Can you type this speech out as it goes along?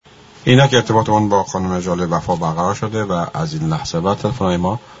اینا که ارتباطمون با خانم ژاله وفا برقرار شده و از این لحظه بعد تلفن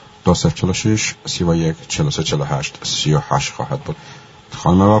ما 2046 31 43 48 38 خواهد بود.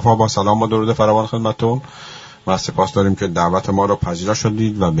 خانم وفا با سلام و درود فراوان خدمتتون و سپاس داریم که دعوت ما رو پذیرا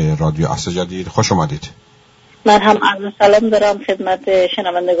شدید و به رادیو عصر جدید خوش اومدید. من هم عرض سلام دارم خدمت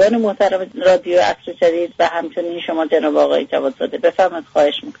شنوندگان محترم رادیو عصر جدید و همچنین شما جناب آقای جوادزاده. بفرمایید،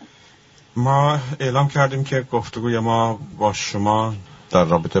 خواهش میکنم. ما اعلام کردیم که گفتگوی ما با شما در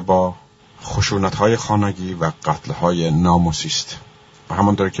رابطه با خشونت‌های خانگی و قتل‌های ناموسی است. و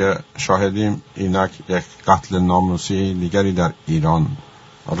همونطور که شاهدیم اینک یک قتل ناموسی دیگری در ایران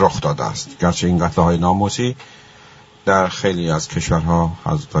رخ داده است، گرچه این قتل‌های ناموسی در خیلی از کشورها،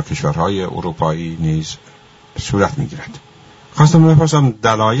 از کشورهای اروپایی نیز صورت می‌گیرد. خواستم بپرسم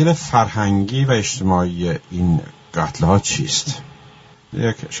دلایل فرهنگی و اجتماعی این قتل‌ها چیست؟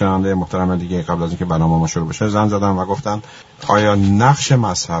 یک شنونده محترم دیگه قبل از اینکه برنامه ما شروع بشه زنگ زدن و گفتن آیا نقش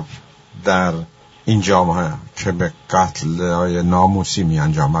مذهب در این جامعه که به قتل‌های ناموسی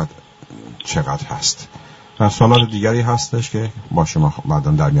می‌انجامد چقدر هست؟ و سوالات دیگری هستش که با شما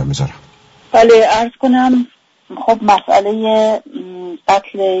بعداً در میان میذارم. بله، عرض کنم خب مسئله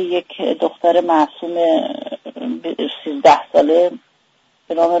قتل یک دختر معصوم 13 ساله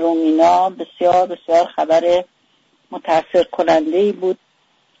به نام رومینا بسیار بسیار خبر متأثر کننده‌ای بود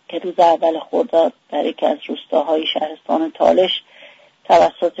که روز اول خرداد در یکی از روستاهای شهرستان تالش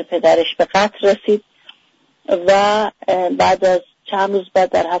توسط پدرش به قتل رسید و بعد از چند روز بعد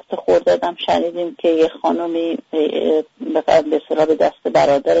در هفته خرداد هم شنیدیم که یه خانمی به اصطلاح به دست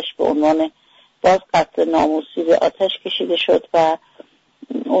برادرش به عنوان باز قتل ناموسی به آتش کشیده شد و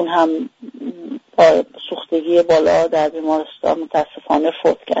اون هم با سوختگی بالا در بیمارستان متاسفانه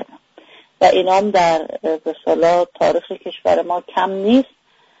فوت کردن و اینا هم در به اصطلاح تاریخ کشور ما کم نیست.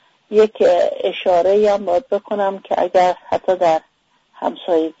 یک اشاره‌ای هم باید بکنم که اگر حتی در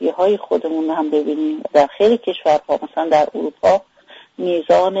همسایگی‌های خودمون هم ببینیم در خیلی کشورها مثلا در اروپا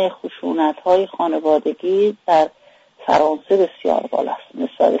میزان خشونت‌های خانوادگی در فرانسه بسیار بالاست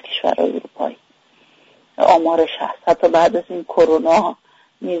نسبت به کشورهای اروپایی. آمارش هست حتی بعد از این کرونا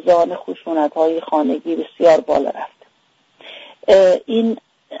میزان خشونت‌های خانگی بسیار بالا رفت. این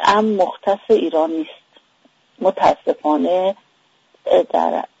هم مختص ایران نیست، متاسفانه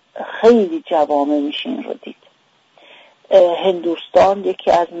در خیلی جوامع میشه این رو دید. هندوستان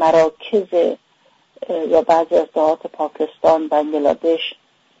یکی از مراکز یا بعضی از دهات پاکستان، بنگلادش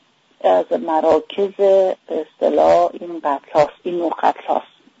از مراکز به اصطلاح این قتل هاست، این نوع قتل هاست،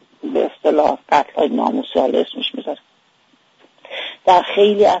 به اصطلاح قتل های ناموسی حالا اسمش میذاره. در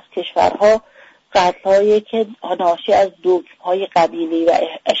خیلی از کشورها قتل هایی که ناشی از دوگم های قبیلی و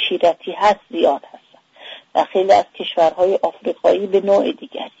عشیرتی هست زیاد هستن. در خیلی از کشورهای آفریقایی به نوع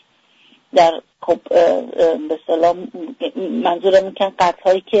دیگری. در خب به اصطلاح منظورم این که قتل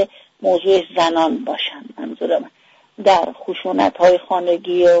هایی که موضوع زنان باشن، منظورم در خشونت های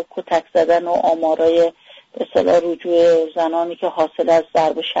خانگی و کتک زدن و آمارای به اصطلاح رجوع زنانی که حاصل از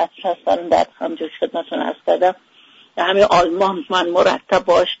ضرب و شتم هستن در همجور خدمتتون عرض کردم. در همین آلمان من مرتب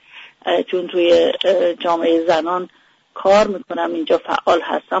باش چون توی جامعه زنان کار میکنم، اینجا فعال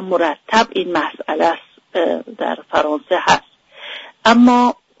هستم، مرتب این مسئله در فرانسه هست.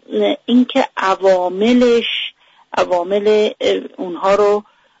 اما اینکه عوامل اونها رو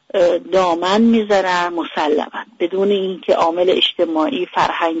دامن میذارن مسلماً بدون اینکه عامل اجتماعی،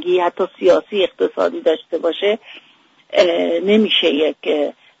 فرهنگی، حتی سیاسی، اقتصادی داشته باشه نمیشه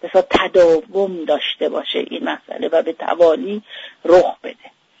یک مثلا تداوم داشته باشه این مسئله و به توالی رخ بده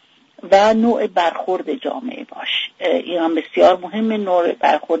و نوع برخورد جامعه باشه. این هم بسیار مهمه، نوع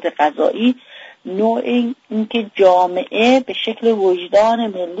برخورد قضایی، نوع اینکه جامعه به شکل وجدان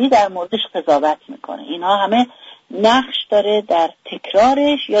ملی در موردش قضاوت میکنه. اینها همه نقش داره در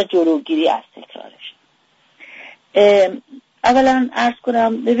تکرارش یا جلوگیری از تکرارش. اولا عرض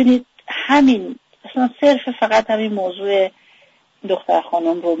کنم ببینید همین اصلا صرف فقط همین موضوع دختر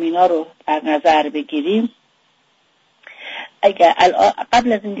خانم رومینا رو در نظر بگیریم. اگر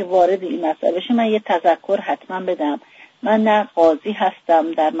قبل از اینکه وارد این مسئله بشه من یه تذکر حتما بدم. من نه قاضی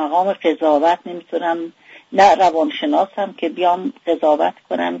هستم، در مقام قضاوت نمیتونم، نه روانشناسم که بیام قضاوت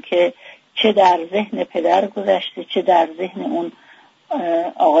کنم که چه در ذهن پدر گذشته، چه در ذهن اون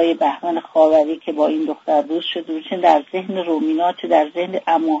آقای بهمن خاوری که با این دختر دوست شده، چه در ذهن رومینا، چه در ذهن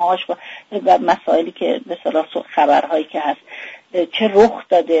عموهاش و مسائلی که به اصطلاح خبرهایی که هست چه رخ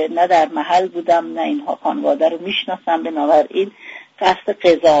داده. نه در محل بودم، نه اینها خانواده رو میشناسم، بنابراین قصد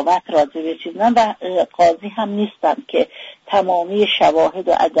قضاوت راجع به چیز نه و قاضی هم نیستم که تمامی شواهد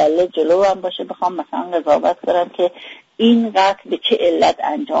و ادله جلو هم باشه بخوام مثلا قضاوت کنم که این قتل به چه علت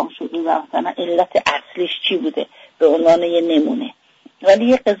انجام شده و مثلا علت اصلیش چی بوده به عنوان یه نمونه.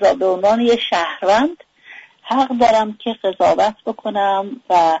 ولی به عنوان یه شهروند حق دارم که قضاوت بکنم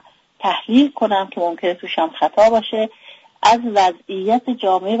و تحلیل کنم که ممکنه توشم خطا باشه از وضعیت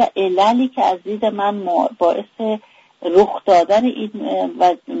جامعه و عللی که از دید من باعث رخ دادن این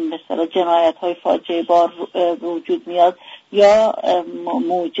و مثلا جنایت‌های فاجعه بار وجود میاد یا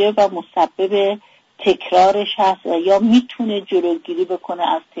موجب و مسبب تکرارش هست و یا میتونه جلوگیری بکنه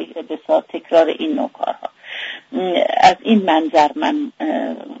از تکرار این نوع کارها. از این منظر من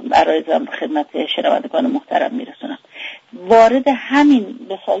عرایضم خدمت شنوندگان محترم میرسونم. وارد همین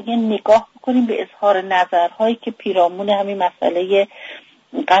بسیار نگاه بکنیم به اظهار نظرهایی که پیرامون همین مسئله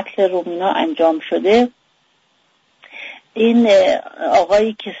قتل رومینا انجام شده. این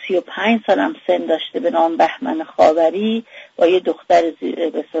آقایی که 35 سالم سن داشته به نام بهمن خاوری با یه دختر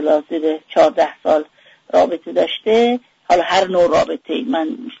به اصطلاح زیر 14 سال رابطه داشته. حالا هر نوع رابطه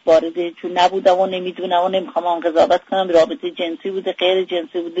من وارد چون نبودم و نمیدونم و نمیخوام آن قضاوت کنم، رابطه جنسی بوده، غیر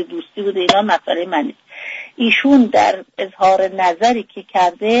جنسی بوده، دوستی بوده، اینا مسئله من نیست. ایشون در اظهار نظری که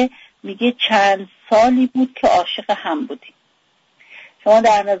کرده میگه چند سالی بود که عاشق هم بودیم. شما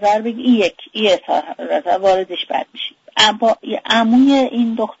در نظر بگید این اظهار نظر واردش بد میشید. عموی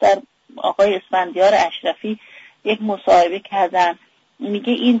این دختر آقای اسفندیار اشرفی یک مصاحبه کردن،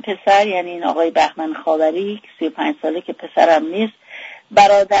 میگه این پسر یعنی این آقای بهمن خاوری که 35 ساله که پسرم نیست،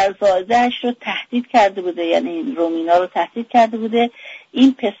 برادرزاده‌اش رو تهدید کرده بوده، یعنی رومینا رو تهدید کرده بوده.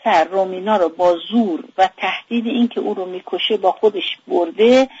 این پسر رومینا رو با زور و تهدید این که او رو میکشه با خودش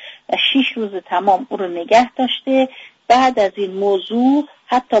برده و 6 روز تمام او رو نگه داشته. بعد از این موضوع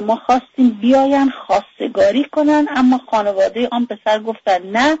حتی ما خواستیم بیاین خواستگاری کنن، اما خانواده آن پسر گفتن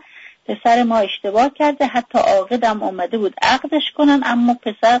نه، پسر ما اشتباه کرده. حتی عاقدم اومده بود عقدش کنن، اما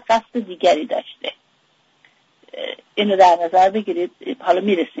پسر قصد دیگری داشته. اینو در نظر بگیرید. حالا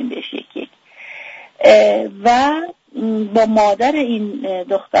میرسیم بهش یکی. و با مادر این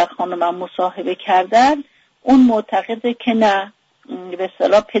دختر خانم مصاحبه کردن. اون معتقده که نه، به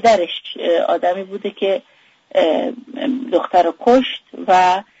اصطلاح پدرش آدمی بوده که دختر رو کشت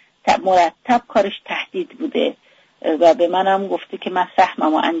و مرتب کارش تهدید بوده و به منم گفته که من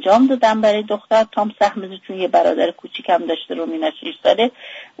سهممو انجام دادم برای دختر، تام سهم چون یه برادر کوچیکم داشته رومینا 6 ساله،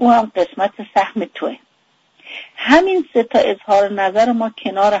 او هم قسمت سهم توه. همین 3 تا اظهار نظر ما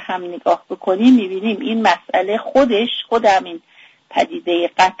کنار هم نگاه بکنیم میبینیم این مسئله خود همین پدیده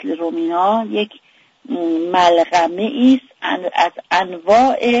قتل رومینا یک ملغمه است از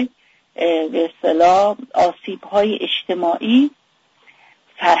انواع به اصطلاح آسیب‌های اجتماعی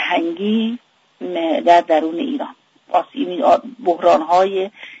فرهنگی در درون ایران. بحران‌های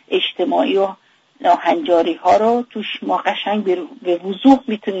اجتماعی و ناهنجاری‌ها رو توش ما قشنگ به وضوح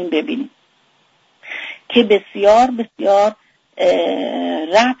میتونیم ببینیم که بسیار بسیار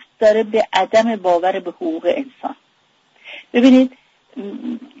ربط داره به عدم باور به حقوق انسان. ببینید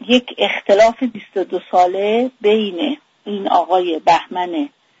یک اختلاف 22 ساله بین این آقای بهمن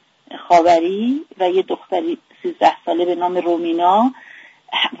خاوری و یه دختری 13 ساله به نام رومینا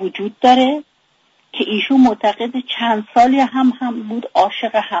وجود داره که ایشون معتقد چند سالی هم بود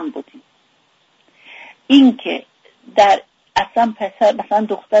عاشق هم بودیم. این که در اصلا پسر مثلا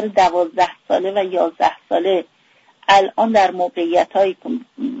دختر 12 ساله و 11 ساله الان در موقعیت‌هایی که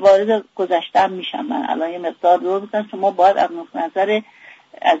وارد گذشتم میشم، من الان یه مقدار رو بزنم، شما باید از نظر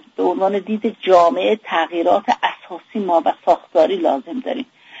از به عنوان دید جامعه تغییرات اساسی ما و ساختاری لازم داریم.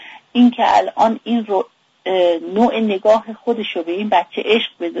 این که الان این رو نوع نگاه خودش رو به این بچه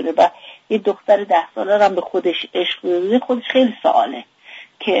عشق بدونه و یه دختر 10 ساله هم به خودش عشق بدونه، خودش خیلی سواله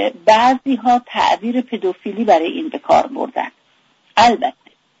که بعضی ها تعبیر پدوفیلی برای این به کار بردن. البته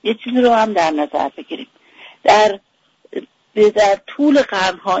یه چیزی رو هم در نظر بگیریم، در طول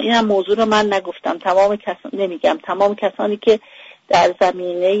قرنها، این هم موضوع رو من نگفتم، تمام کسانی که در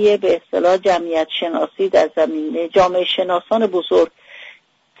زمینه به اصطلاح جمعیت شناسی، در زمینه جامعه شناسان بزرگ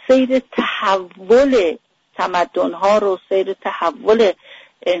سیر تحول تمدن‌ها رو، سیر تحول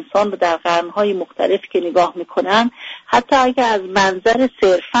انسان رو در قرن‌های مختلف که نگاه میکنن، حتی اگر از منظر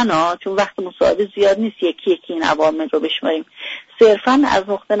صرفاً چون وقت مصاحبه زیاد نیست یکی این عوامل رو بشماریم، صرفاً از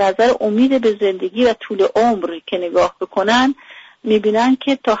نقطه نظر امید به زندگی و طول عمر که نگاه بکنن، میبینن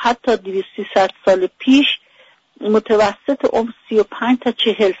که تا حتی 200-300 سال پیش متوسط عمر 35 تا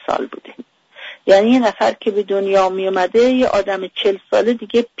 40 سال بوده. یعنی یه نفر که به دنیا می اومده یه آدم 40 ساله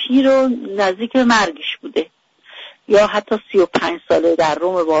دیگه پیر و نزدیک مرگش بوده، یا حتی 35 ساله در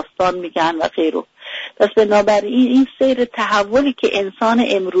روم باستان میگن و غیره. پس بنابراین این سیر تحولی که انسان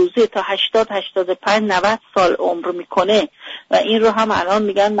امروزه تا 80 85 90 سال عمر میکنه و این رو هم الان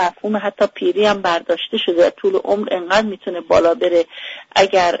میگن مفهوم حتی پیری هم برداشته شده، طول عمر انقدر میتونه بالا بره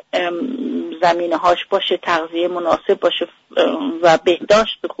اگر زمینه هاش باشه، تغذیه مناسب باشه و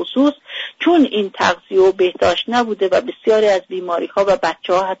بهداشت به خصوص. چون این تغذیه و بهداشت نبوده و بسیاری از بیماری ها و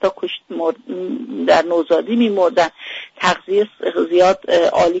بچه ها حتی در نوزادی میمردن، تغذیه زیاد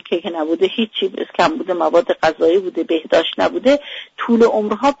عالی که نبوده، هیچی کم بوده، مواد غذایی بوده، بهداشت نبوده، طول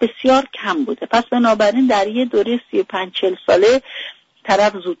عمرها بسیار کم بوده. پس بنابراین در یه دوره 35-40 ساله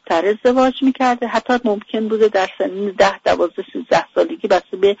طرف زودتر ازدواج میکرده، حتی ممکن بوده در سن 10-12-13 سالگی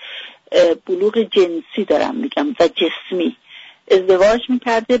بسته به بلوغ جنسی دارم میگم و جسمی ازدواج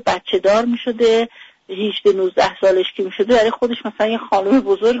میکرده، بچه دار میشده، 18-19 سالش که میشده برای خودش مثلا یه خانم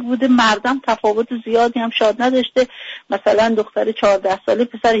بزرگ بوده. مردم تفاوت زیادی هم شاید نداشته، مثلا دختر 14 ساله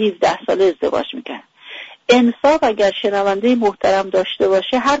پسر 17 ساله ازدواج میکرد. انصاف اگر شنونده محترم داشته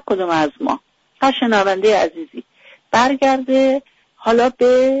باشه، هر کدوم از ما، هر شنونده عزیزی برگرده حالا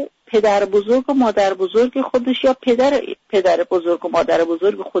به پدر بزرگ و مادر بزرگ خودش یا پدر بزرگ و مادر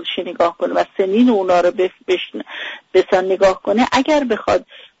بزرگ خودش نگاه کنه و سنین اونا رو بسن نگاه کنه. اگر بخواد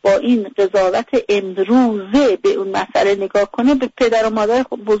با این قضاوت امروزه به اون مسئله نگاه کنه، به پدر و مادر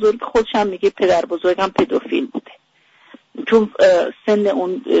بزرگ خودش هم میگه پدر بزرگم پدوفیل بوده چون سن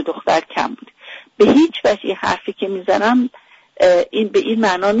اون دختر کم بوده. به هیچ وجه این حرفی که میزنم این به این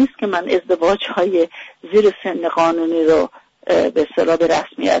معنا نیست که من ازدواج‌های زیر سن قانونی رو به اصطلاح به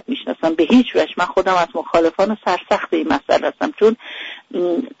رسمیت میشناسم. به هیچ وجه. من خودم از مخالفان سرسخت این مسئله هستم، چون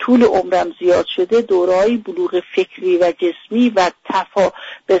طول عمرم زیاد شده دوره‌های بلوغ فکری و جسمی و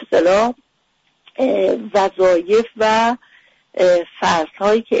به اصطلاح وظایف و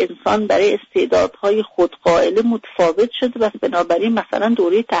فرض‌هایی که انسان برای استعدادهای خود قائل متفاوت شده و بنابراین مثلا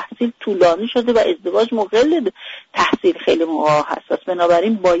دوره تحصیل طولانی شده و ازدواج مقل تحصیل خیلی موقع هست.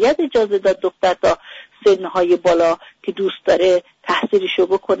 بنابراین باید اجازه داد دختر تا سنهای بالا که دوست داره تحصیلشو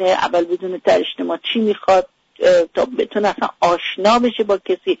بکنه، اول بدونه در اجتماع چی میخواد تا بتونه اصلا آشنا بشه با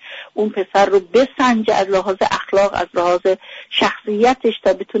کسی، اون پسر رو بسنجه از لحاظ اخلاق، از لحاظ شخصیتش،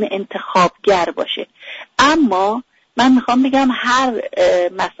 تا بتونه انتخابگر باشه. اما من میخوام بگم هر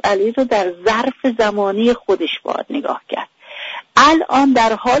مسئله رو در ظرف زمانی خودش باید نگاه کرد. الان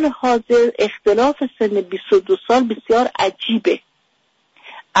در حال حاضر اختلاف سن 22 سال بسیار عجیبه.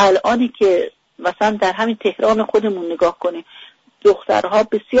 الانی که مثلا در همین تهران خودمون نگاه کنیم، دخترها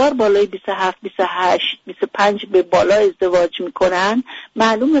بسیار بالای 27 28 25 به بالا ازدواج میکنن.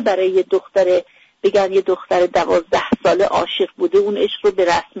 معلومه برای یه دختر بگن یه دختر 12 ساله عاشق بوده، اون عشق رو به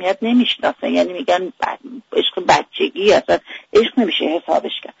رسمیت نمیشناسن، یعنی میگن عشق بچگی، اصلا عشق نمیشه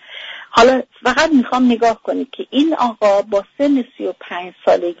حسابش کرد. حالا فقط میخوام نگاه کنید که این آقا با سن 35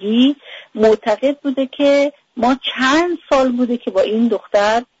 سالگی معتقد بوده که ما چند سال بوده که با این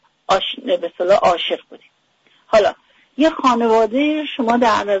دختر به اصطلاح عاشق بودیم. حالا یه خانواده شما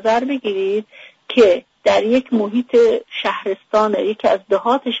در نظر بگیرید که در یک محیط شهرستان، یکی از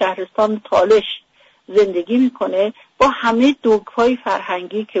دهات شهرستان تالش زندگی میکنه، با همه دوگهای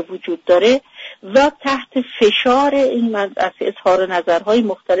فرهنگی که وجود داره و تحت فشار این از اظهار نظرهای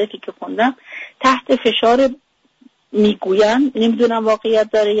مختلفی که خوندم، تحت فشار میگوین، نمیدونم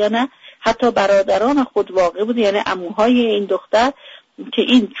واقعیت داره یا نه، حتی برادران خود واقع بود، یعنی عموهای این دختر که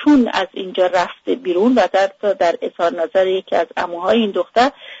این چون از اینجا رفته بیرون و در اظهار نظر یکی از عموهای این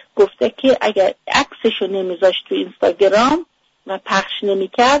دختر گفته که اگر عکسشو نمیذاشت تو اینستاگرام و پخش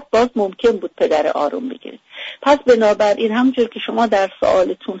نمیکرد باز ممکن بود پدر آروم بگیره. پس بنابراین همونجور که شما در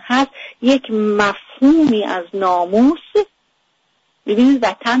سوالتون هست، یک مفهومی از ناموس، ببینید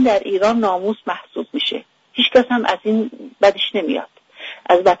وطن در ایران ناموس محسوب میشه، هیچ کس هم از این بدش نمیاد،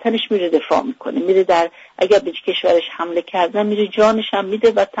 از وطنش میره دفاع میکنه، میره اگر به کشورش حمله کردن میره جانش هم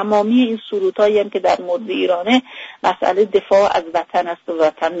میده و تمامی این سرودهایی هم که در مورد ایرانه مسئله دفاع از وطن است و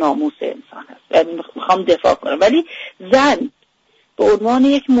وطن ناموس انسان است، یعنی میخوام دفاع کنم. ولی زن به عنوان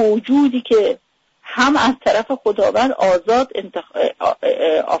یک موجودی که هم از طرف خداوند آزاد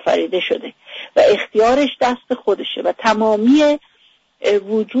آفریده شده و اختیارش دست خودشه و تمامی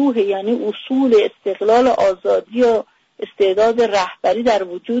وجوه، یعنی اصول استقلال آزادی و استعداد رهبری در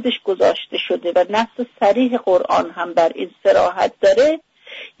وجودش گذاشته شده و نص صریح قرآن هم بر این صراحت داره،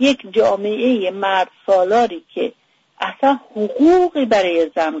 یک جامعه مرد سالاری که اصلا حقوقی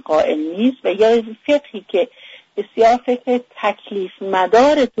برای زن قائل نیست و یا فقهی که بسیار فقه تکلیف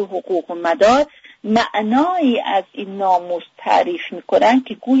مدار تو حقوق مدار، معنایی از این ناموس تعریف میکنن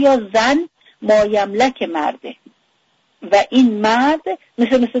که گویا زن مایملک مرده و این مرد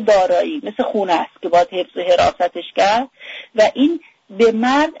مثل دارایی، مثل خونه است که باید حفظ و حراستش کرد و این به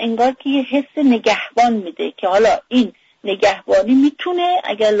مرد انگار که یه حس نگهبان میده که حالا این نگهبانی میتونه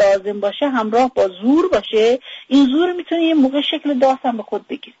اگر لازم باشه همراه با زور باشه، این زور میتونه یه موقع شکل داس هم به خود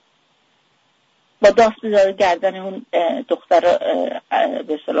بگیره، با داس بذاره گردن اون دختر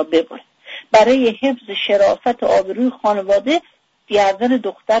به اصطلاح ببره. برای حفظ شرافت و آبروی خانواده گردن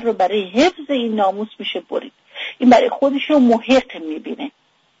دختر رو برای حفظ این ناموس میشه برید. این برای خودش رو محق میبینه.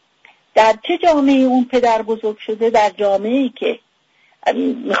 در چه جامعه اون پدر بزرگ شده؟ در جامعه‌ای که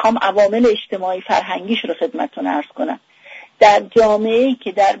میخوام عوامل اجتماعی فرهنگیش رو خدمتتون عرض کنم. در جامعه‌ای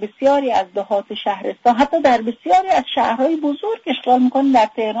که در بسیاری از دهات شهرستان، حتی در بسیاری از شهرهای بزرگ اشغال میکنه، در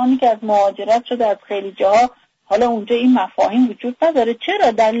تهرانی که از مهاجرت شده از خیلی جاها، حالا اونجا این مفاهیم وجود نداره.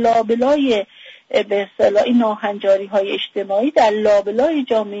 چرا؟ در لابلای به اصطلاح این ناهنجاری‌های اجتماعی در لابلای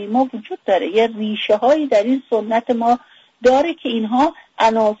جامعه ما وجود داره. یه ریشه‌هایی در این سنت ما داره که اینها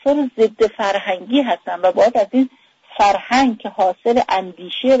عناصر ضد فرهنگی هستن و باید از این فرهنگ که حاصل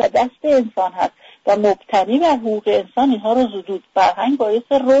اندیشه و دست انسان هست و مبتنی بر حقوق انسان اینها رو زدود. فرهنگ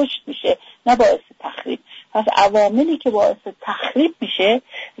باعث رشد میشه نه باعث تخریب. پس عواملی که باعث تخریب میشه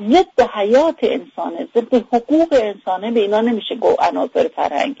ضد حیات انسانه، ضد حقوق انسانه، به اینا نمیشه گفت عناصر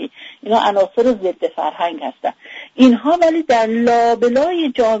فرهنگی، اینا عناصر ضد فرهنگ هستن. اینها ولی در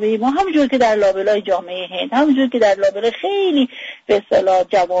لابلای جامعه ما، همونجور که در لابلای جامعه هند، همونجور که در لابلای خیلی به اصطلاح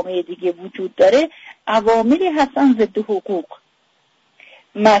جوامع دیگه وجود داره، عواملی هستن ضد حقوق.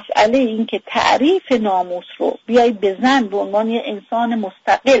 مسئله این که تعریف ناموس رو بیای به زن به عنوان یه انسان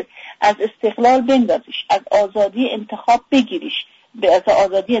مستقل از استقلال بندازیش، از آزادی انتخاب بگیریش، از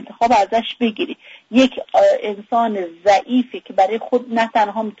آزادی انتخاب ازش بگیری، یک انسان ضعیفی که برای خود نه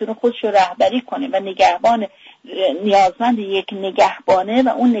تنها میتونه خودش رو رهبری کنه و نگهبان، نیازمند یک نگهبانه و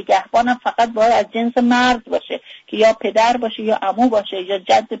اون نگهبانم فقط باید از جنس مرد باشه که یا پدر باشه یا عمو باشه یا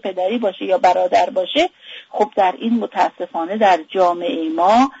جد پدری باشه یا برادر باشه. خب در این متاسفانه در جامعه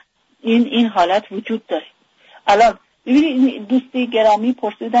ما این حالت وجود داره. الان ببینید دوستی گرامی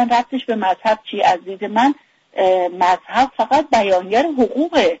پرسیدن ربطش به مذهب چی؟ عزیز من، مذهب فقط بیانگر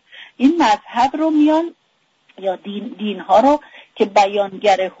حقوقه. این مذهب رو میان یا دین ها رو که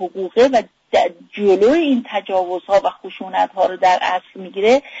بیانگر حقوقه و جلوی این تجاوزها و خشونت ها رو در اصل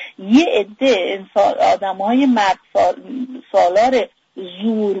میگیره، یه عده آدم‌های مرد سالار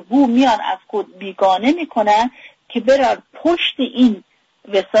زورگو میان از خود بیگانه میکنن که برن پشت این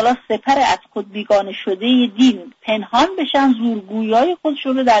به اصطلاح سپر از خود بیگانه شده دین پنهان بشن، زورگویی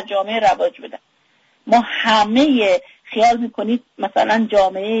خودشون رو در جامعه رواج بدن. ما همه خیال میکنید مثلا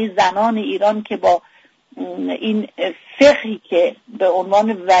جامعه زنان ایران که با این فقهی که به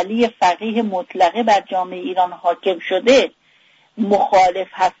عنوان ولی فقیه مطلقه بر جامعه ایران حاکم شده مخالف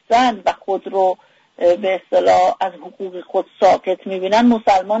هستن و خود رو به اصطلاح از حقوق خود ساقط میبینن،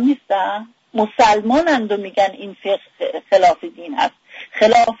 مسلمان نیستن؟ مسلمانند و میگن این فقه خلاف دین هست،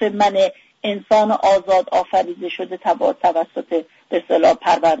 خلاف من انسان آزاد آفریده شده توسط به اصطلاح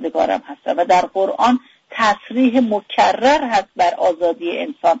پروردگارم هست. و در قرآن تصریح مکرر هست بر آزادی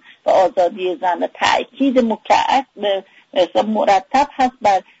انسان و آزادی زن و تأکید مرتب هست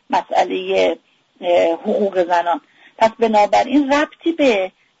بر مسئله حقوق زنان. پس بنابراین ربطی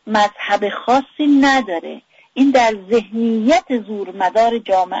به مذهب خاصی نداره. این در ذهنیت زورمدار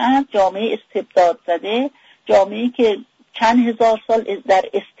جامعه، جامعه استبداد زده، جامعه‌ای که چند هزار سال در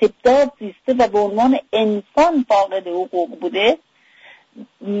استبداد زیسته و به عنوان انسان فاقد حقوق بوده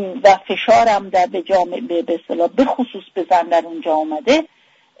و فشارم در به جامعه به اصطلاح به خصوص به زن در اونجا آمده.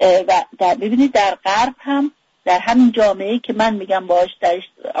 و در ببینید در غرب هم در همین جامعه‌ای که من میگم باش در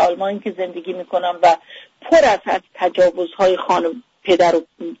آلمان که زندگی میکنم و پر از تجاوزهای خانم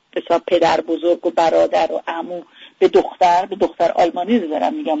پدر بزرگ و برادر و عمو به دختر آلمانی رو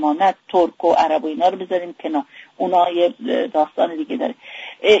دارم میگم، ما نه ترک و عرب و اینا رو بذاریم کنار، اونا یه داستان دیگه داره.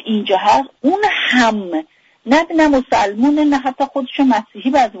 اینجا هست اون هم نه مسلمونه نه حتی خودشو مسیحی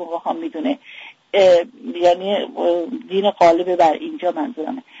بعضی موقع ها میدونه، یعنی دین غالب بر اینجا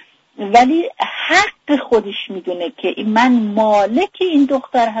منظورمه، ولی حق خودش میدونه که من مالک این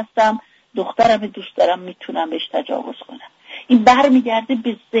دختر هستم، دخترم دوست دارم، میتونم بهش تجاوز کنم. این برمیگرده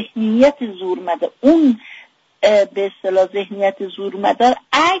به ذهنیت زورمدار. اون به اصطلاح ذهنیت زورمدار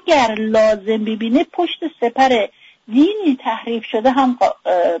اگر لازم ببینه پشت سپر دینی تحریف شده هم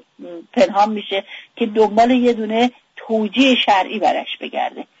پنهان میشه که دنبال یه دونه توجیه شرعی برش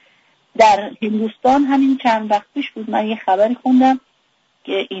بگرده. در هندوستان همین چند وقت پیش بود من یه خبری خوندم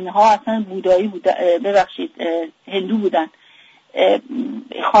که اینها اصلا بودایی بودن، هندو بودن.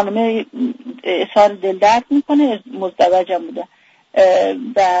 خانم اظهار دلدرد میکنه، مزدوجم بودن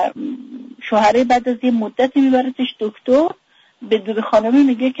و شوهره بعد از یه مدتی میبرتش دکتر، به خانم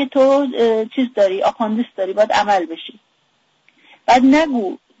میگه که تو چیز داری، آپاندیس داری، باید عمل بشی. بعد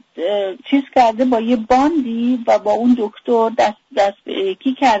نگو چیز کرده با یه باندی و با اون دکتر دست به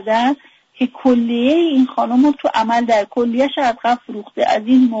یکی کردن که کلیه این خانم رو تو عمل در کلیهش از قبل فروخته، از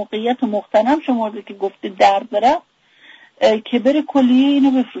این موقعیت محترم شمارده که گفته درد داره که بره کلیه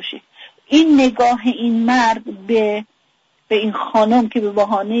اینو بفروشه. این نگاه این مرد به این خانم که به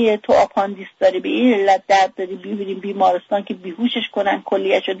بهانه تو آپاندیس داره، به این علت درد داری، ببینیم بیمارستان که بیهوشش کنن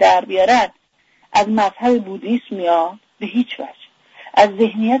کلیهشو در بیارن، از مذهب بودیسم میاد؟ به هیچ وجه. از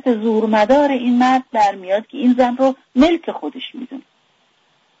ذهنیت زورمدار این مرد برمیاد که این زن رو ملک خودش میدونه.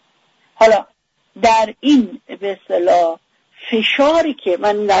 حالا در این به اصطلاح فشاری که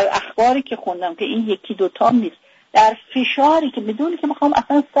من در اخباری که خوندم که این یکی دوتا نیست، در فشاری که بدون که میخوام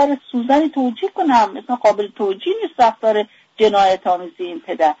اصلا سر سوزنی توجیه کنم، مثلا قابل توجیه نیست رفتار جنایت آمیزی این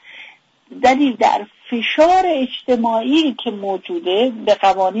پدر، دلیل در فشار اجتماعی که موجوده، به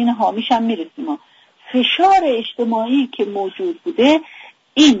قوانین حامیش هم میرسیم، فشار اجتماعی که موجود بوده،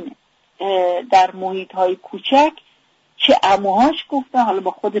 این در محیط های کوچک چه عموهاش گفتن، حالا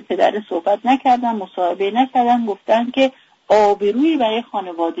با خود پدر صحبت نکردن، مصاحبه نکردن، گفتن که آبرویی برای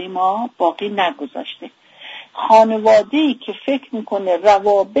خانواده ما باقی نگذاشته. خانواده‌ای که فکر میکنه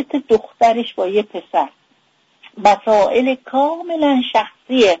روابط دخترش با یه پسر مسائل کاملا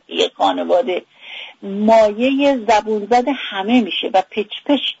شخصیه، یه خانواده مایه زبون زد همه میشه و پچ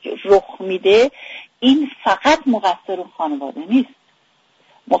پچ رخ میده، این فقط مقصر اون خانواده نیست،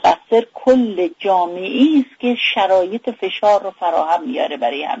 مقصر کل جامعه‌ای است که شرایط فشار رو فراهم میاره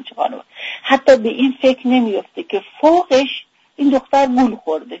برای همچین خانواده. حتی به این فکر نمیفته که فوقش این دختر گول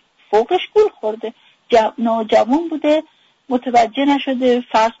خورده، فوقش گول خورده، ناجوان بوده، متوجه نشده،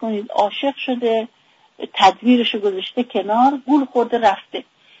 فرض کنید عاشق شده، تدبیرشو گذاشته کنار، گول خورده رفته.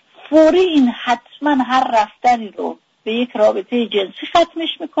 فوری این حتما هر رفتنی رو به یک رابطه جنسی ختمش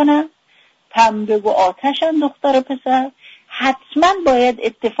میکنن، پنبه و آتشن دختر و پسر، حتما باید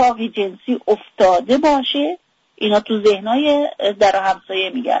اتفاقی جنسی افتاده باشه، اینا تو ذهنای در همسایه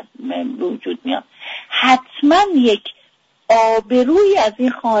میگن وجود میاد، حتما یک آبروی از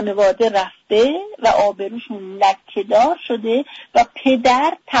این خانواده رفته و آبروشون لکه‌دار شده و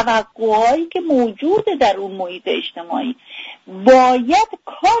پدر توقعهایی که موجوده در اون محیط اجتماعی باید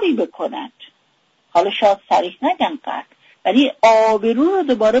کاری بکنند. حالا شاید صریح نگن قرد، ولی آبرو رو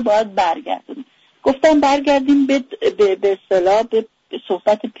دوباره باید برگردونیم. گفتم برگردیم به اصطلاح به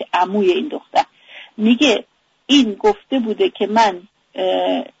صحبت عموی این دختر. میگه این گفته بوده که من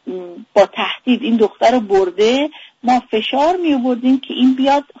با تهدید این دختر رو برده، ما فشار می آوردیم که این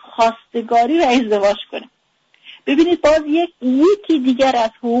بیاد خواستگاری و ازدواج کنه. ببینید باز یکی دیگر از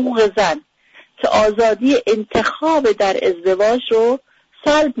حقوق زن که آزادی انتخاب در ازدواج رو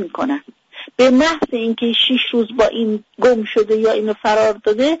سلب میکنن. به محض اینکه 6 روز با این گم شده یا اینو فرار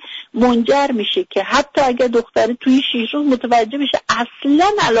داده، منجر میشه که حتی اگر دختره توی 6 روز متوجه بشه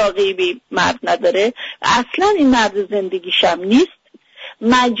اصلا علاقه به مرد نداره و اصلا این مرد زندگیشم نیست،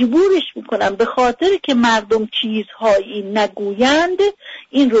 مجبورش میکنن به خاطر که مردم چیزهایی نگویند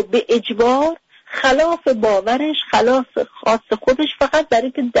این رو به اجبار، خلاف باورش، خلاف خواست خودش، فقط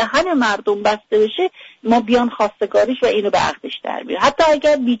برای که دهن مردم بسته بشه ما بیان خواستگاریش و اینو به عقدش در بیاره، حتی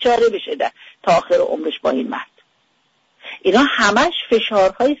اگر بیچاره بشه در تا آخر عمرش با این مرد. اینا همش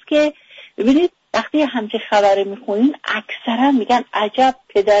فشارهایی است که ببینید وقتی همچه خبره میخونین اکثرا میگن عجب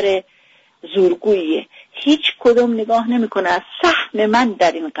پدر زورگوییه، هیچ کدوم نگاه نمیکنه از سهم من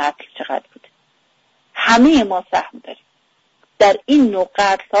در این قتل چقدر بوده. همه ما سهم داریم در این نوع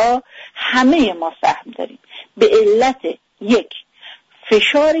قتل‌ها، همه ما سهم داریم به علت یک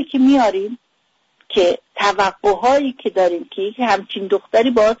فشاری که میاریم، که توقعهایی که داریم که همچین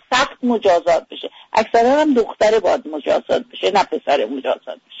دختری باید سخت مجازات بشه، اکثرا هم دختر باید مجازات بشه نه پسر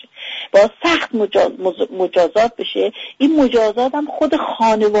مجازات بشه، باید سخت مجازات بشه. این مجازات هم خود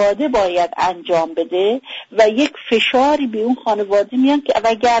خانواده باید انجام بده و یک فشاری به اون خانواده میان که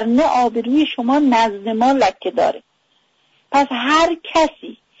وگرنه آبروی شما نزد ما لکه داره. پس هر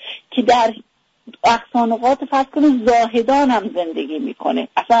کسی که در اقصانقات فرض کنه زاهدان هم زندگی میکنه،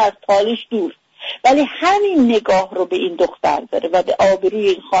 اصلا از تالش دور، ولی همین نگاه رو به این دختر داره و به آبروی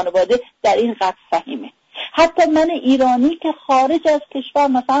این خانواده در این قصد فهیمه. حتی من ایرانی که خارج از کشور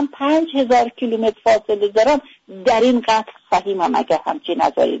مثلا 5000 کیلومتر فاصله دارم در این قصد فهیمم اگر همچین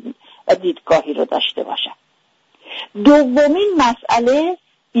نظری و دیدگاهی رو داشته باشم. دومین مسئله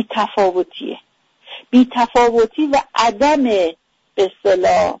بی‌تفاوتیه، بی‌تفاوتی و عدم به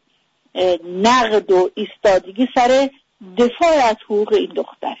اصطلاح نقد و ایستادگی سر دفاع از حقوق این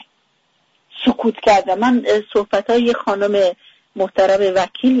دختره. سکوت کرده. من صحبت‌های یه خانم محترم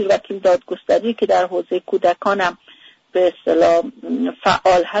وکیل دادگستری که در حوزه کودکانم به اصطلاح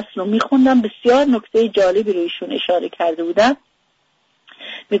فعال هست رو میخوندم، بسیار نکته جالبی رو ایشون اشاره کرده بودن.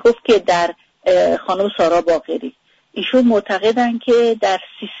 میگفت که در خانم سارا باقری ایشون معتقدن که در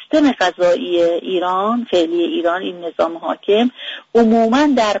سیستم قضایی ایران، فعلی ایران، این نظام حاکم عموما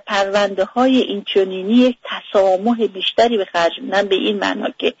در پرونده های اینچنینی یک تسامح بیشتری به خرج میدن، به این معنا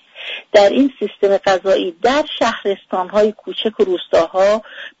که در این سیستم قضایی در شهرستان‌های کوچک و روستاها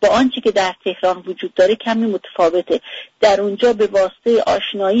با آنچه که در تهران وجود داره کمی متفاوته. در اونجا به واسطه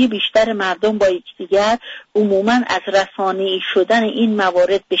آشنایی بیشتر مردم با یکدیگر عموماً از رسانه‌ای شدن این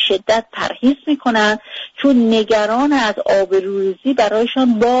موارد به شدت پرهیز میکنن، چون نگران از آبروریزی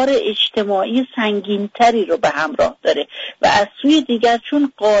برایشان بار اجتماعی سنگینتری رو به همراه داره و از سوی دیگر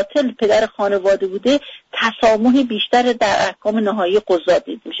چون قاتل پدر خانواده بوده تسامح بیشتر در احکام نهایی قضات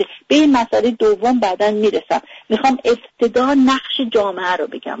دید میشه. به این مسئله دوم بعداً میرسم. میخوام ابتدا نقش جامعه رو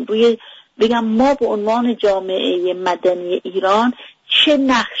بگم ما به عنوان جامعه مدنی ایران چه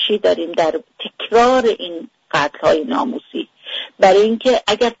نقشی داریم در تکرار این قتل‌های ناموسی. برای اینکه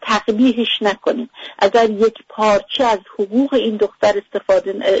اگر تقبیحش نکنیم، اگر یک پارچه از حقوق این دختر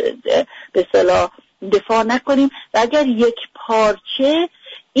به اصطلاح دفاع نکنیم و اگر یک پارچه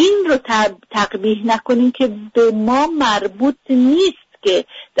این رو تقبیح نکنیم که به ما مربوط نیست که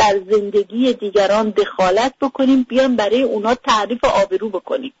در زندگی دیگران دخالت بکنیم، بیان برای اونا تعریف آبرو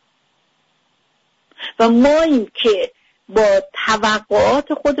بکنیم و ما این که با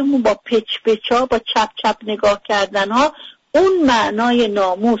توقعات خودمون، با پچ‌پچ‌ها، با چپ چپ نگاه کردن ها اون معنای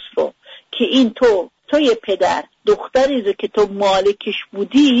ناموس رو که این توی پدر دختری رو که تو مالکش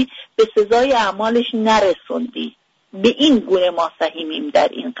بودی به سزای اعمالش نرسوندی، به این گونه ما سهیمیم در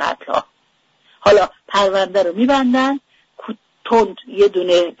این قتل ها. حالا پرونده رو میبندن تند، یه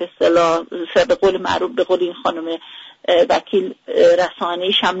دونه به اصطلاح به قول معروف، به قول این خانم وکیل،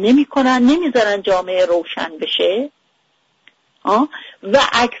 رسانه‌ایش هم نمی‌کنن، نمیذارن جامعه روشن بشه و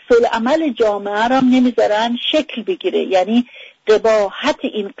عکس العمل جامعه رو هم نمیذارن شکل بگیره. یعنی قباحت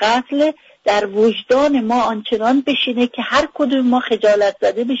این قتل در وجدان ما آنچنان بشینه که هر کدوم ما خجالت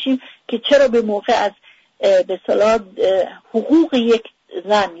زده بشیم که چرا به موقع از به اصطلاح حقوق یک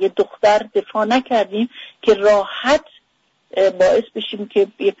زن، یک دختر دفاع نکردیم که راحت باعث بشیم که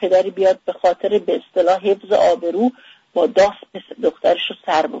یه پدری بیاد به خاطر به اصطلاح حفظ آبرو با داست دخترش رو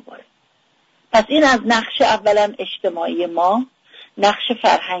سر ببره. پس این از نقش اولا اجتماعی ما، نقش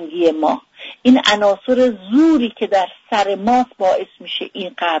فرهنگی ما، این عناصر زوری که در سر ماست باعث میشه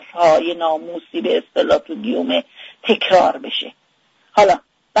این قتل‌های ناموسی به اصطلاح تو گیومه تکرار بشه. حالا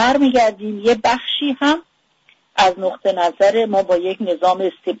برمیگردیم یه بخشی هم از نقطه نظر ما با یک نظام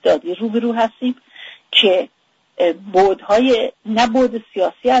استبدادی روبرو هستیم که بعدهای، نه بعد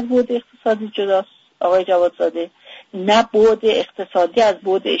سیاسی از بعد اقتصادی جداست آقای جوادزاده، نه بعد اقتصادی از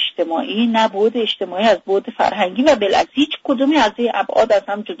بعد اجتماعی، نه بعد اجتماعی از بعد فرهنگی و بالعکس هیچ کدومی از این ابعاد از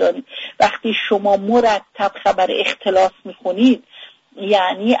هم جدا نیست. وقتی شما مرتب خبر اختلاس میخونید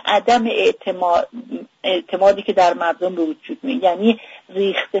یعنی عدم اعتمادی که در مردم به وجود میاد، یعنی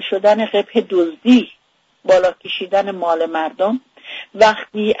ریخته شدن قبح دزدی، بالا کشیدن مال مردم.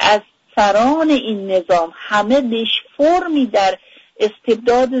 وقتی از سران این نظام همه بهش فرمی در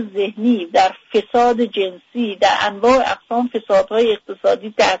استبداد ذهنی، در فساد جنسی، در انواع اقسام فسادهای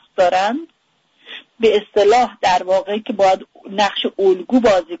اقتصادی دست دارند، به اصطلاح در واقع که باید نقش الگو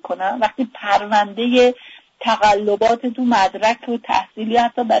بازی کنن، وقتی پرونده تقلبات تو مدرک و تحصیلی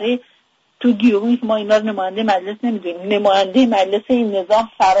حتی برای تو گیومی، ما اینا رو نماینده مجلس نمیدونیم، نماینده مجلس این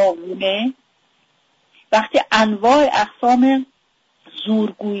نظام فراوونه، وقتی انواع اقسام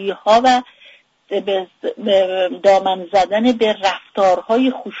زورگویی ها و دامن زدن به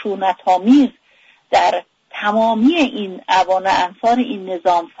رفتارهای خشونت‌آمیز در تمامی این اوان انصار این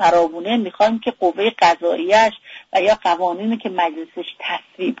نظام فراوونه، میخوایم که قوه قضاییش و یا قوانینی که مجلسش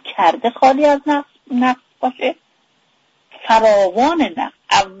تصویب کرده خالی از نقص باشه. فراوان نقص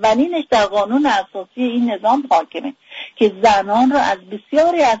اولینش در قانون اساسی این نظام حاکمه که زنان را از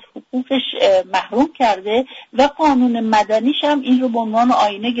بسیاری از حقوقش محروم کرده و قانون مدنیش هم این رو به عنوان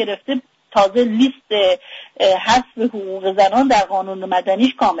آینه گرفته، تازه لیست حذف حقوق زنان در قانون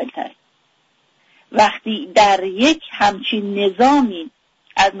مدنیش کامل تره. وقتی در یک همچین نظامی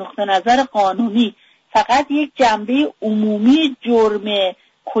از نقطه نظر قانونی فقط یک جنبه عمومی جرم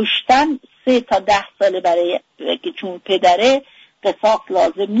کشتن 3 تا 10 ساله برای که چون پدره قصاص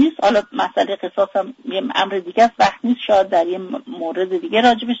لازم نیست، حالا مسئله قصاص هم یه امر دیگه است، وقت نیست، شاید در یه مورد دیگه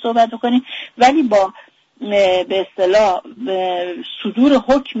راجبش صحبت بکنیم، ولی با به اصطلاح صدور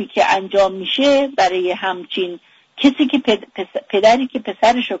حکمی که انجام میشه برای همچین کسی که پدری که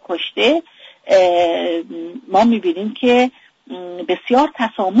پسرشو کشته، ما میبینیم که بسیار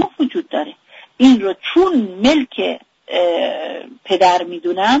تسامح وجود داره. این رو چون ملک پدر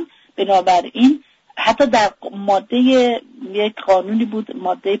میدونن، بنابراین حتی در ماده یک قانونی بود،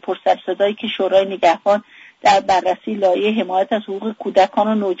 ماده پرسرصدایی که شورای نگهبان در بررسی لایحه حمایت از حقوق کودکان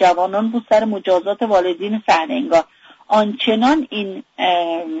و نوجوانان بود سر مجازات والدین صحنه‌انگار. آنچنان این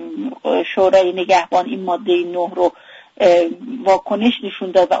شورای نگهبان این ماده 9 رو واکنش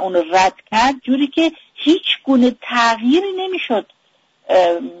نشون داد و اون رو رد کرد، جوری که هیچ گونه تغییری نمیشد.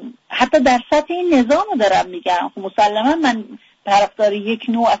 حتی در سطح این نظام رو دارم میگم. مسلما من طرفدار یک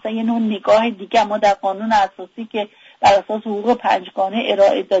نوع، اصلا یه نوع نگاه دیگه. ما در قانون اساسی که بر اساس حقوق پنجگانه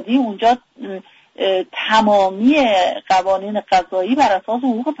ارائه دادیم، اونجا تمامی قوانین قضایی بر اساس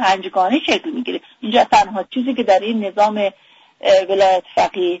حقوق پنجگانه شکل میگیره. اینجا تنها چیزی که در این نظام ولایت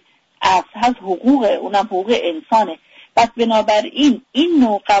فقیه هست حقوق، اونم حقوق انسانه. پس بنابراین این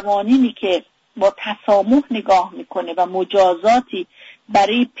نوع قوانینی که با تسامح نگاه میکنه و مجازاتی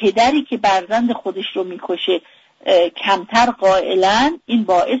برای پدری که فرزند خودش رو میکشه کمتر قائلن، این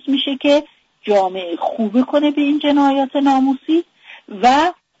باعث میشه که جامعه خوبه کنه به این جنایات ناموسی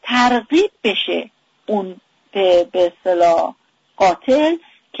و ترغیب بشه اون به اصطلاح قاتل.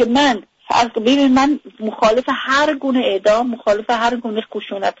 که من مخالف هر گونه اعدام، مخالف هر گونه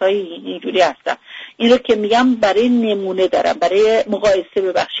خشونت‌های اینجوری هستم. این رو که میگم برای نمونه دارم، برای مقایسه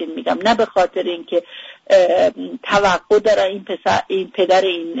ببخشید میگم، نه به خاطر اینکه توقع داره این پدر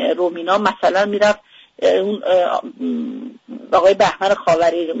این رومینا مثلا میرفت اون آقای بهمن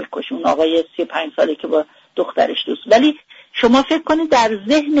خاوری رو میکشه، اون آقای 35 ساله که با دخترش دوست. ولی شما فکر کنید در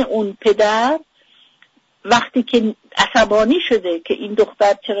ذهن اون پدر وقتی که عصبانی شده که این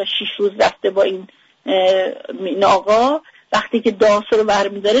دختر چرا 6 روز رفته با این آقا، وقتی که داس رو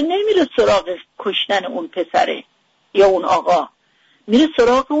برمیداره نمیره سراغ کشتن اون پسره یا اون آقا، میره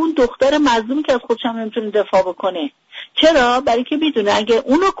سراغ اون دختر مظلوم که از خودش هم نمیتونه دفاع بکنه. چرا؟ برای که میدونه اگه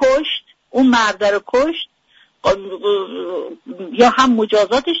اونو کشت، اون مرد رو کشت، یا هم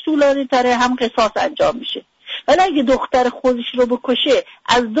مجازاتش طولانی تره هم قصاص انجام میشه. ولی اگه دختر خودش رو بکشه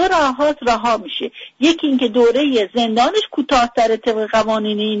از 2 راهات رها میشه. یکی این که دوره زندانش کوتاه‌تره طبق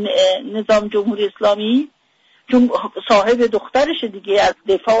قوانین این نظام جمهوری اسلامی، چون صاحب دخترش دیگه از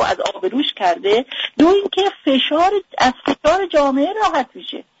دفاع و از آبروش کرده. دو این که از فشار جامعه راحت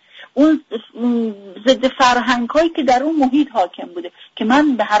میشه، اون ضد فرهنگ‌هایی که در اون محیط حاکم بوده که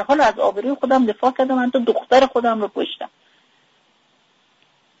من به هر حال از آبروی خودم دفاع کردم، من تا دختر خودم رو کشتم.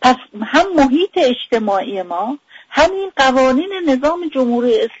 پس هم محیط اجتماعی ما، همین قوانین نظام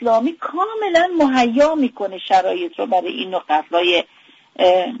جمهوری اسلامی کاملا مهیا میکنه شرایط رو برای این نوع قتل‌های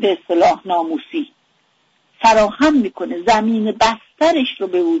به اصطلاح ناموسی فراهم میکنه، زمین بسترش رو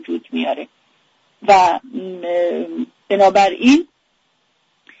به وجود میاره. و بنابراین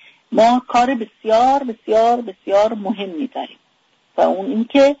ما کار بسیار بسیار بسیار مهمی داریم و اون این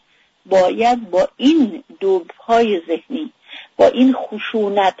که باید با این دوبهای ذهنی، با این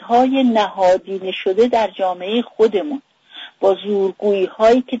خشونت‌های نهادینه شده در جامعه خودمون، با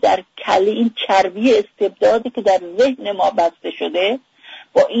زورگویی‌هایی که در کله، این چربی استبدادی که در ذهن ما بسته شده،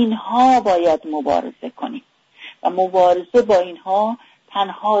 با اینها باید مبارزه کنیم. و مبارزه با اینها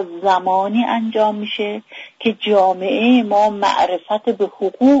تنها زمانی انجام میشه که جامعه ما معرفت به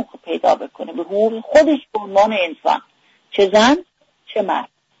حقوق پیدا بکنه، به حقوق خودش به عنوان انسان، چه زن چه مرد.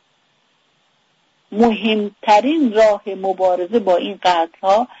 مهمترین راه مبارزه با این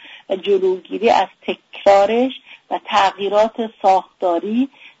قتل‌ها و جلوگیری از تکرارش و تغییرات ساختاری،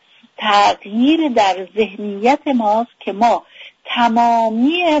 تغییر در ذهنیت ماست که ما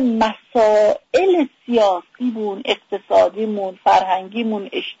تمامی مسائل سیاسیمون، اقتصادیمون، فرهنگیمون،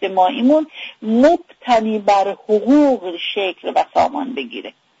 اجتماعیمون مبتنی بر حقوق شکل و سامان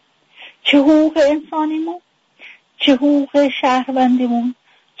بگیره. چه حقوق انسانیمون، چه حقوق شهروندیمون،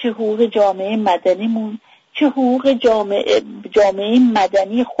 چه حقوق جامعه مدنیمون، چه حقوق جامعه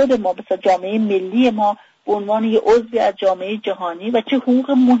مدنی خود ما، مثلا جامعه ملی ما به عنوان یه عضوی از جامعه جهانی، و چه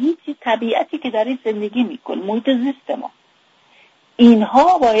حقوق محیطی، طبیعتی که در این زندگی میکنه، محیط زیست ما.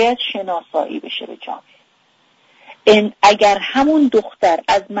 اینها باید شناسایی بشه به جامعه. اگر همون دختر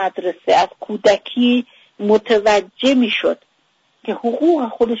از مدرسه، از کودکی متوجه میشد که حقوق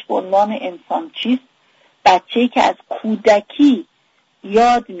خودش به عنوان انسان چیست، بچه‌ای که از کودکی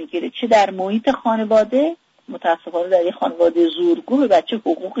یاد میگیره، چه در محیط خانواده، متاسفانه در یک خانواده زورگو به بچه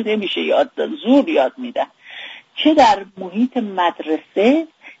حقوقی نمیشه یاد داد، زور یاد میدن، چه در محیط مدرسه،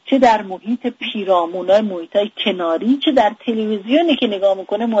 چه در محیط پیرامونای محیطای کناری، چه در تلویزیونی که نگاه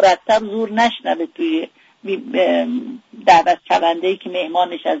میکنه مرتب زور نشنوه. توی دعوت شونده‌ای که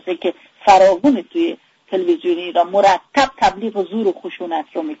مهمان نشسته که فراوونه توی تلویزیون ایران مرتب تبلیغ زور و خشونت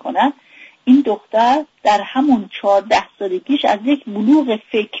رو میکنن، این دختر در همون 14 سالگیش از یک بلوغ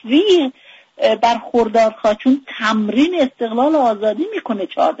فکری برخوردار خواهد، چون تمرین استقلال و آزادی میکنه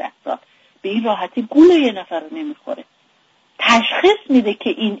 14 سال. به این راحتی گول یه نفر رو نمیخوره. تشخیص میده که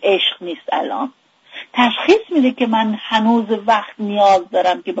این عشق نیست، الان تشخیص میده که من هنوز وقت نیاز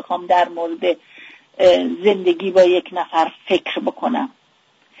دارم که بخوام در مورد زندگی با یک نفر فکر بکنم.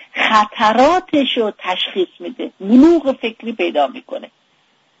 خطراتش رو تشخیص میده، بلوغ فکری پیدا میکنه.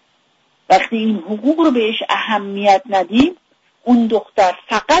 وقتی این حقوق رو بهش اهمیت ندیم، اون دختر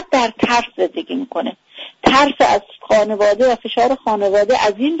فقط در ترس زندگی میکنه. ترس از خانواده و فشار خانواده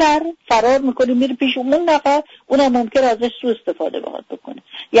از این در فرار میکنه، میره پیش اون نفر، اونم ممکن ازش سوء استفاده بکنه.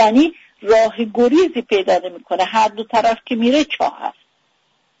 یعنی راه گریزی پیدا نمیکنه، هر دو طرف که میره چاه هست.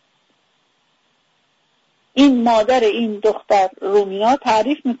 این مادر این دختر رومینا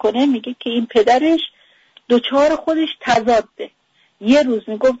تعریف میکنه، میگه که این پدرش دوچار خودش تضاده. یه روز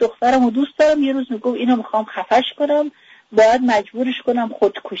میگفت دخترمو دوست دارم، یه روز میگفت اینو میخوام خفش کنم، باید مجبورش کنم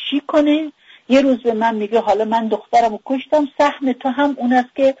خودکشی کنه. یه روز به من میگه حالا من دخترمو کشتم، سهم تو هم اون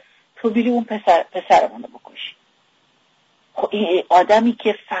است که تو بیری اون پسرمونو بکشی. خب این آدمی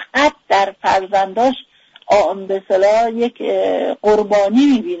که فقط در فرزنداش به اصطلاح یک قربانی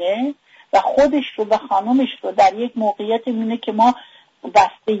میبینه و خودش رو و خانمش رو در یک موقعیت میبینه که ما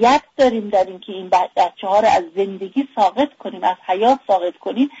وصیت داریم در این که این بچه‌ها رو از زندگی ساقط کنیم، از حیات ساقط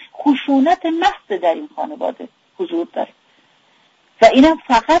کنیم، خشونت محض در این خانواده حضور داره. و اینم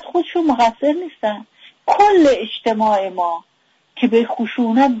فقط خودشون مقصر نیستن، کل اجتماع ما که به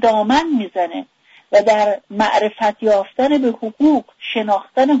خشونت دامن میزنه و در معرفت یافتن به حقوق،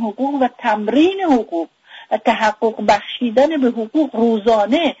 شناختن حقوق و تمرین حقوق و تحقق بخشیدن به حقوق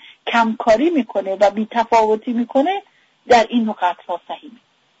روزانه کمکاری میکنه و بی‌تفاوتی میکنه، در این نوع قطعا سهیمه.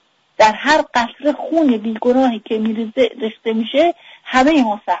 در هر قطره خون بیگناهی که میریزه ریخته میشه، همه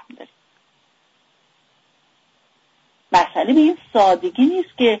ما سهم داریم. مسئله به این سادگی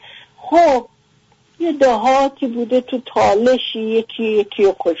نیست که خب یه دهاتی بوده تو تالشی یکی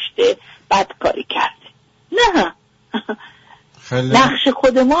رو کشته بدکاری کرده. نه، نقش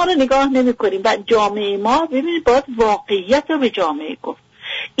خود ما رو نگاه نمی کنیم و جامعه ما، ببینید باید واقعیت رو به جامعه گفت.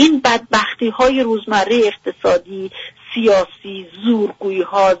 این بدبختی های روزمره اقتصادی، سیاسی، زورگویی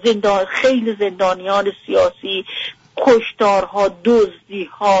ها، خیلی زندانیان سیاسی، کشتارها، دزدی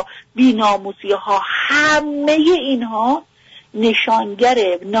ها، بی‌ناموسی ها، همه اینها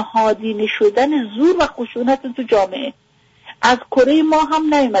نشانگر نهادینه شدن زور و خشونت تو جامعه. از کره ما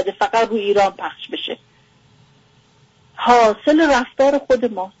هم نیومده فقط رو ایران پخش بشه. حاصل رفتار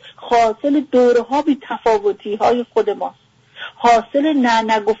خود ماست، حاصل دوره ها بی تفاوتی های خود ماست، حاصل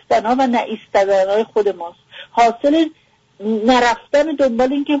نگفتن ها و ایستادن های خود ماست، حاصل نرفتن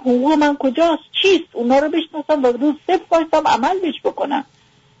دنبال این که حقوق من کجاست، چیست، اونا رو بشناسم و روز صفر باشم عمل بهش بکنم.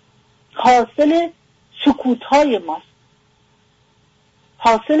 حاصل سکوت های ماست،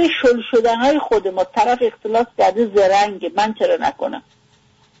 حاصل شل شدن های خود ما. طرف اختلاس کرده زرنگه، من چرا نکنم.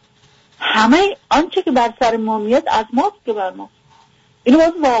 همه آنچه که بر سر ما میاد از ماست که بر ماست.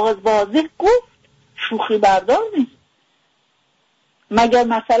 اینو باز واضح گفت، شوخی بردار نیست. مگر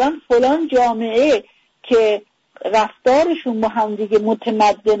مثلا فلان جامعه که رفتارشون با هم دیگه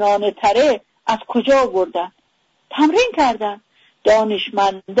متمدنانه تره از کجا آوردن؟ تمرین کردن.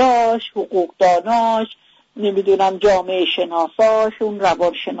 دانشمنداش، حقوقداناش، نمیدونم جامعه شناساشون،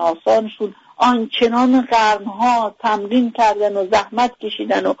 روانشناسانشون آنچنان قرنها تمرین کردن و زحمت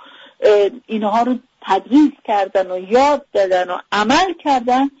کشیدن و اینها رو تدریس کردن و یاد دادن و عمل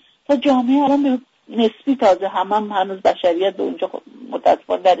کردن تا جامعه الان به نسبی، تازه هم هنوز بشریت به اونجا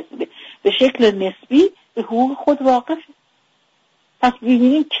متاسفانه نرسیده، به شکل نسبی به حقوق خود واقفه. پس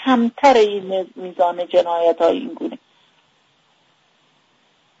ببینیم کمتر این میزان جنایت های این گونه.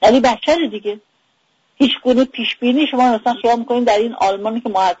 یعنی بشر دیگه هیچ گونه پیشبینی شما مثلا خیال میکنید در این آلمانی که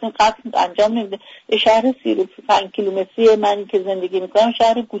محسن قتل انجام نمیده، به شهر 35 کیلومتری من که زندگی میکنم،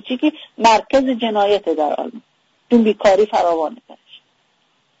 شهر کوچیکی، مرکز جنایت در آلمان، دون بیکاری فراوانه درش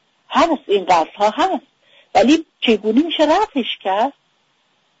هست، این قتل ها هست. ولی چگونه میشه رفعش کرد؟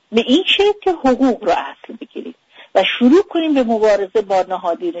 به این شکل که حقوق رو اصل بگیریم و شروع کنیم به مبارزه با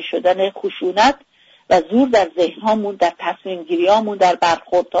نهادینه شدن خشونت و زور در ذهن‌هامون، در تصمیم گیری‌هامون، در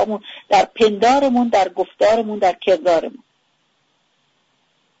برخوردهامون، در پندارمون، در گفتارمون، در کردارمون.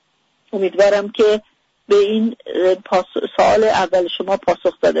 امیدوارم که به این سوال اول شما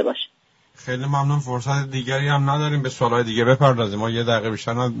پاسخ داده باشه. خیلی ممنون. فرصت دیگری هم نداریم به سوالای دیگه بپردازیم. ما 1 دقیقه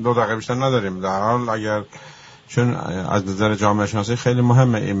بیشتر 2 دقیقه بیشتر نداریم. در حال اگر چون از نظر جامعه شناسی خیلی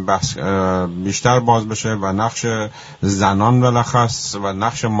مهمه این بحث بیشتر باز بشه و نقش زنان بلخص و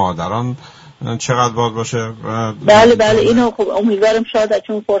نقش مادران چقدر باز باشه. بله اینو خب امیدوارم شاید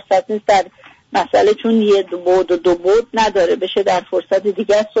چون فرصت نیست در مسئله، چون یه دو بود نداره، بشه در فرصت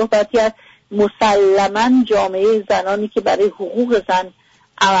دیگه صحبتی هست. مسلماً جامعه زنانی که برای حقوق زن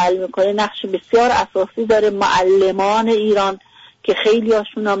عمل میکنه نقش بسیار اساسی داره. معلمان ایران که خیلی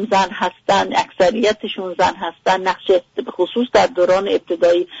هاشون هم زن هستن، اکثریتشون زن هستن، نقش به خصوص در دوران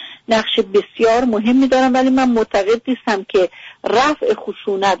ابتدایی نقش بسیار مهمی دارن. ولی من معتقد نیستم که رفع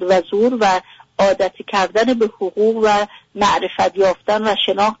خشونت و زور و عادتی کردن به حقوق و معرفت یافتن و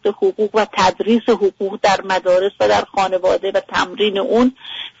شناخت حقوق و تدریس حقوق در مدارس و در خانواده و تمرین اون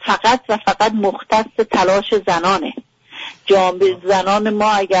فقط و فقط مختص تلاش زنانه. جامعه زنان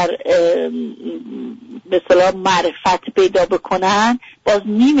ما اگر به اصطلاح معرفت پیدا بکنن باز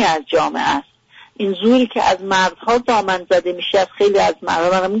نیمی از جامعه است. این زوری که از مردها دامن زده میشه از خیلی از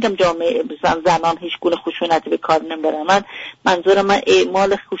مردها، من میگم جامعه زنان هیچ گونه خشونتی به کار نمیبرن، منظور من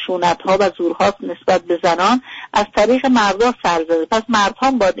اعمال خشونت ها و زورها نسبت به زنان از طریق مردها سر زده. پس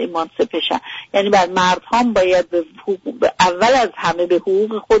مردها باید ایمانسه بشن، یعنی بعد مردها باید به اول از همه به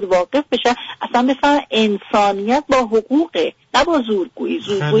حقوق خود واقف بشن، اصلا بفهمن انسانیت با حقوقه نه با زورگویی.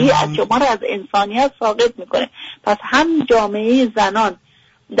 زورگویی از شما رو از انسانیت ساقط میکنه. پس هم جامعه زنان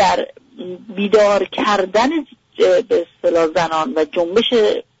در بیدار کردن به اصطلاح زنان و جنبش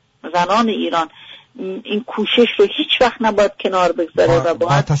زنان ایران این کوشش رو هیچ وقت نباید کنار بگذاره و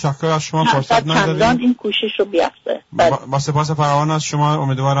باید تشکر از شما، فرصت نداریم این کوشش رو بیفته. با سپاس فراوان از شما،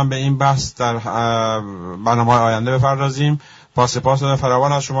 امیدوارم به این بحث در برنامه‌های آینده بپردازیم. با سپاس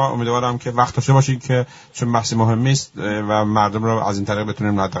فراوان از شما، امیدوارم که وقت داشته باشید که چون بحث مهمی است و مردم رو از این طریق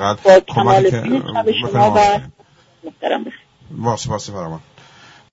بتونیم حداقل کمکی شما و محترم بشید. با سپاس فراوان.